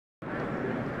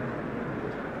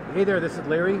Hey there, this is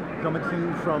Larry coming to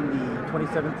you from the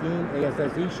 2017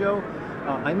 ASSE show.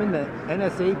 I'm in the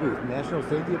NSA booth, National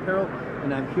Safety Apparel,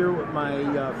 and I'm here with my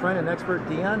friend and expert,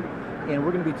 Dion, and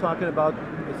we're going to be talking about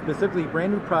specifically a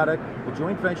brand new product, a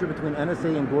joint venture between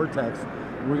NSA and Gore-Tex.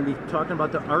 We're going to be talking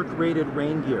about the arc-rated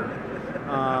rain gear.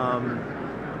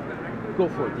 Go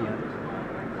for it, Dion.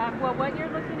 Well, what you're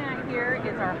looking at here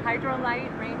is our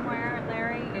HYDROlite rainwear,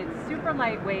 Larry. It's super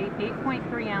lightweight,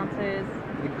 8.3 ounces.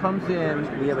 It comes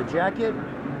in, we have a jacket,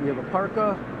 we have a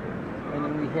parka, and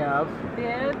then we have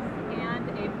bibs and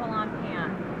a pull-on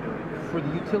pant. For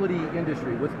the utility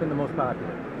industry, what's been the most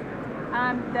popular?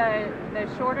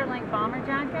 The shorter length bomber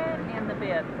jacket and the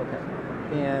bib. Okay.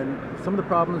 And some of the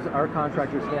problems our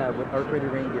contractors have with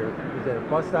arc-rated rain gear is that it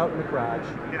busts out in the crotch,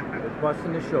 it busts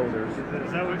in the shoulders,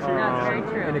 That's very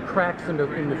true. and it cracks in the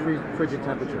frigid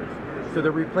temperatures. So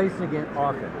they're replacing it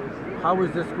often. How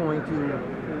is this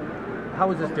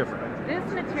different?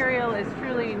 This material is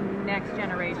truly next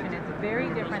generation. It's very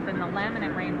different than the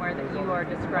laminate rainwear that you are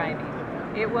describing.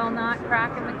 It will not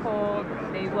crack in the cold.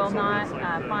 They will not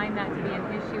find that to be an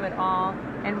issue at all.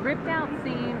 And ripped out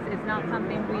seams is not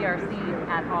something we are seeing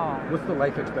at all. What's the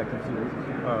life expectancy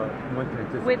one can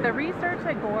anticipate? With the research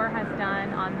that Gore has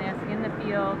done on this in the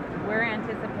field, we're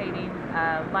anticipating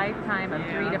a lifetime of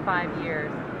 3 to 5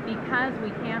 years. Because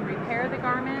we can repair the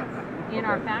garments in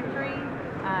our factory,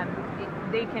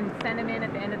 they can send them in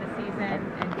at the end of the season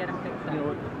and get them fixed up. You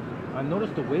know, I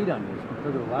noticed the weight on this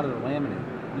compared to a lot of the laminate.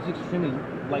 It's extremely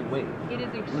lightweight. It is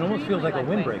extremely It almost feels like a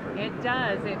lightweight. windbreaker. It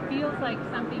does. It feels like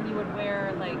something you would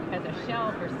wear like as a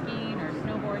shelf or skiing or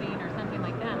snowboarding or something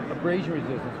like that. Abrasion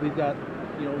resistance. We've got,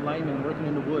 linemen working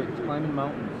in the woods, climbing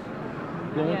mountains,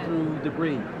 going through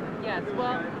debris. Yes.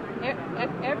 Well,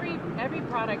 every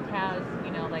product has,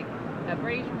 like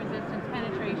abrasion resistance,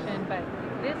 penetration, but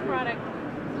this product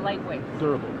is lightweight.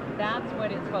 Durable. That's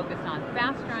what it's focused on.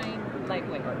 Fast drying,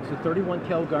 lightweight. It's a 31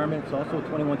 cal garment. It's also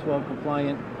 2112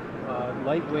 compliant,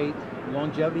 lightweight,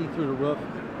 longevity through the roof.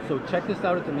 So check this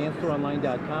out at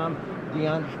themanstoreonline.com.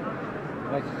 Dion,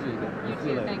 nice to see you again. You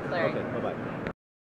too. Thanks, Larry. Okay, bye-bye.